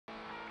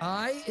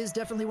I is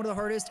definitely one of the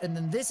hardest, and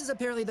then this is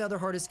apparently the other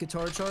hardest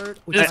guitar chart.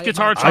 Which This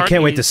guitar chart. I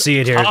can't wait to see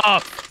it here.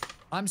 Tough.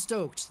 I'm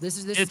stoked. This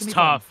is It's gonna be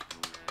tough. Fun.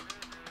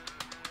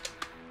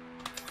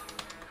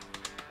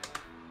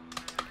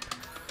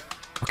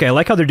 Okay, I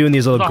like how they're doing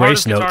these little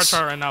grace notes. Guitar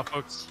chart right now,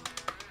 folks.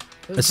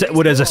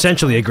 What is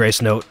essentially a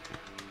grace note.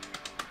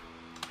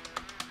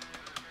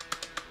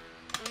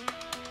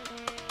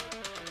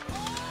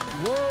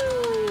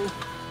 Whoa!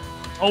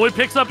 Oh, it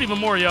picks up even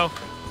more, yo.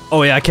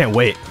 Oh yeah, I can't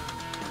wait.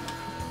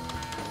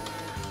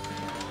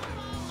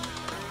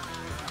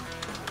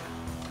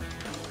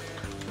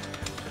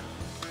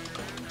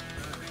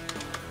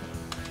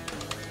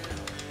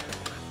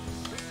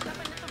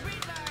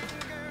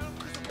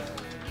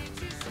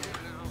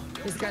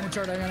 This is the kind of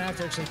chart I'm gonna have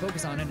to actually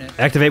focus on, isn't it?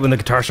 Activate when the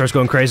guitar starts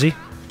going crazy.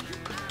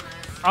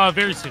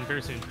 Very soon,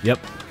 very soon. Yep.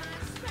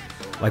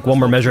 Like one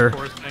more measure.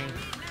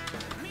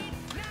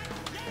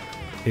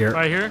 Here.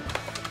 Right here.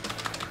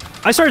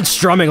 I started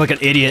strumming like an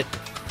idiot.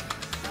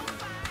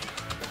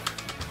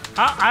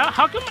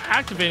 How come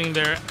activating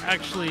there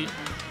actually?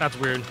 That's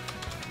weird.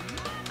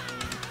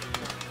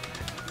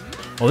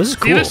 Oh, this is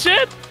cool. See this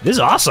shit? This is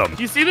awesome.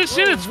 You see this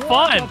shit? It's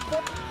fun.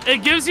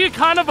 It gives you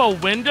kind of a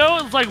window.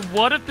 It's like,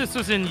 what if this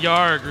was in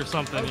Yarg or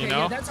something, you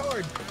know? Yeah, that's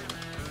hard.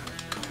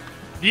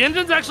 The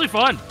engine's actually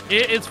fun.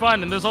 It's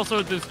fun, and there's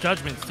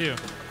judgments too.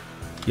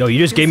 Yo, you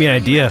just gave me an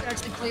idea.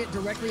 Actually play it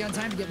directly on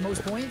time to get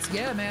most points.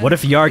 Yeah, man. What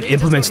if Yarg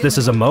implements this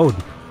as a mode?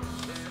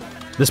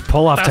 This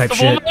pull-off type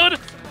shit. Mode?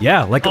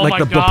 Yeah, like the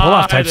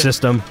pull-off type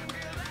system.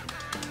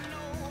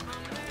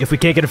 If we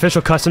can't get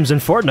official customs in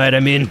Fortnite, I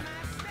mean...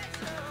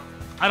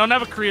 I don't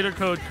have a creator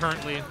code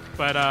currently,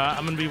 but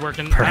I'm gonna be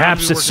working.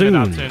 Perhaps it's soon.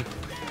 Activation?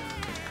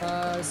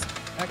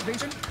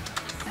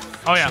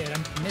 Oh yeah. Shit,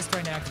 I missed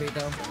trying to activate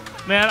though.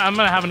 Man, I'm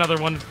gonna have another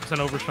 1%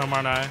 overstrom,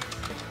 aren't I?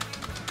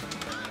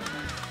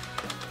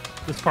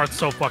 This part's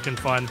so fucking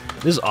fun.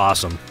 This is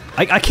awesome.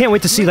 I can't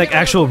wait to see like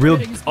actual real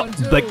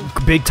like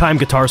big time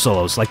guitar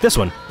solos like this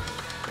one.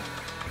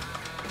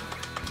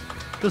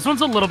 This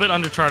one's a little bit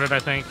undercharted, I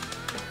think.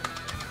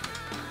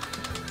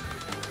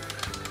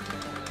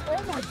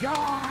 Oh my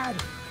god!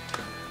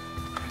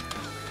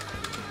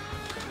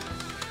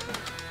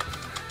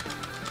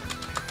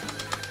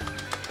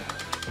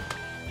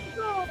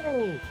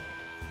 No!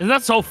 Isn't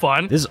that so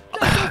fun? This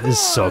is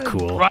so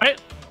cool. Right?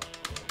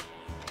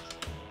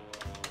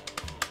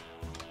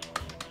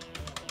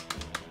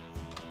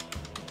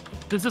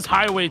 This is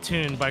Highway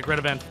Tune by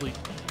Greta Van Fleet.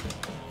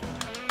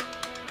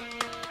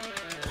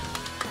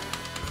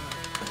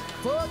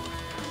 Fuck!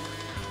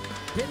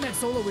 Hitting that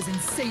solo was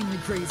insanely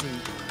crazy.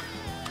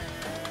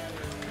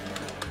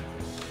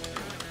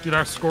 Dude,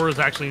 our score is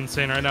actually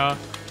insane right now.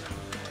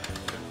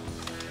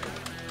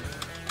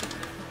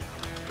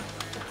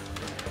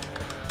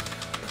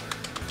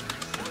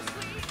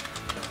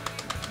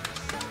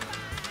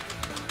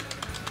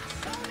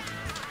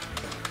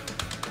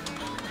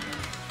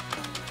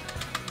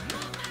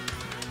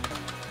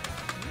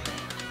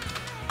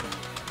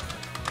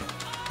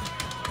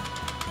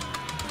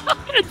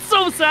 It's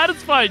so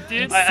satisfying,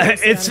 dude.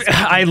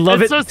 I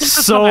love it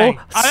so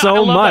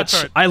much.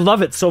 I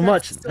love it so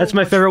much. That's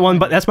my favorite one,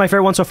 but that's my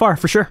favorite one so far,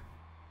 for sure.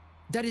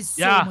 That is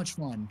so much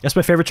fun. That's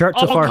my favorite chart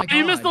so far. Oh,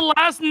 you missed the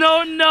last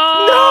note.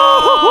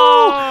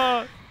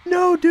 No!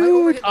 No,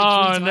 dude.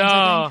 Oh,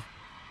 no.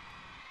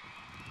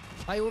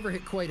 I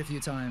overhit quite a few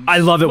times. I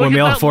love it when we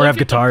all four have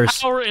guitars.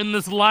 Power in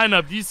this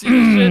lineup. Do you see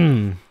this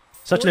shit?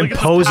 Such an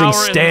imposing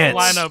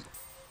stance.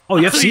 Oh,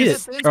 you have seen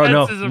it? Oh,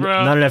 no.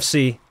 Not an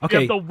FC.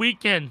 Okay. The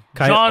Weeknd.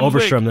 John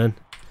Overstrom, then.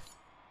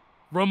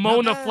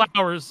 Ramona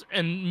Flowers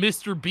and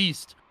Mr.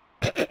 Beast.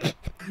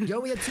 Yo,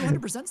 we had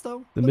 200%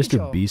 though. The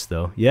Mr. Beast,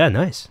 though. Yeah,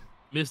 nice.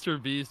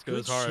 Mr. Beast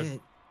goes hard. Shit.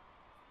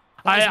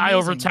 I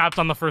overtapped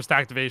on the first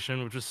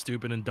activation, which was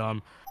stupid and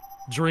dumb.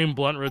 Dream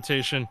blunt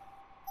rotation.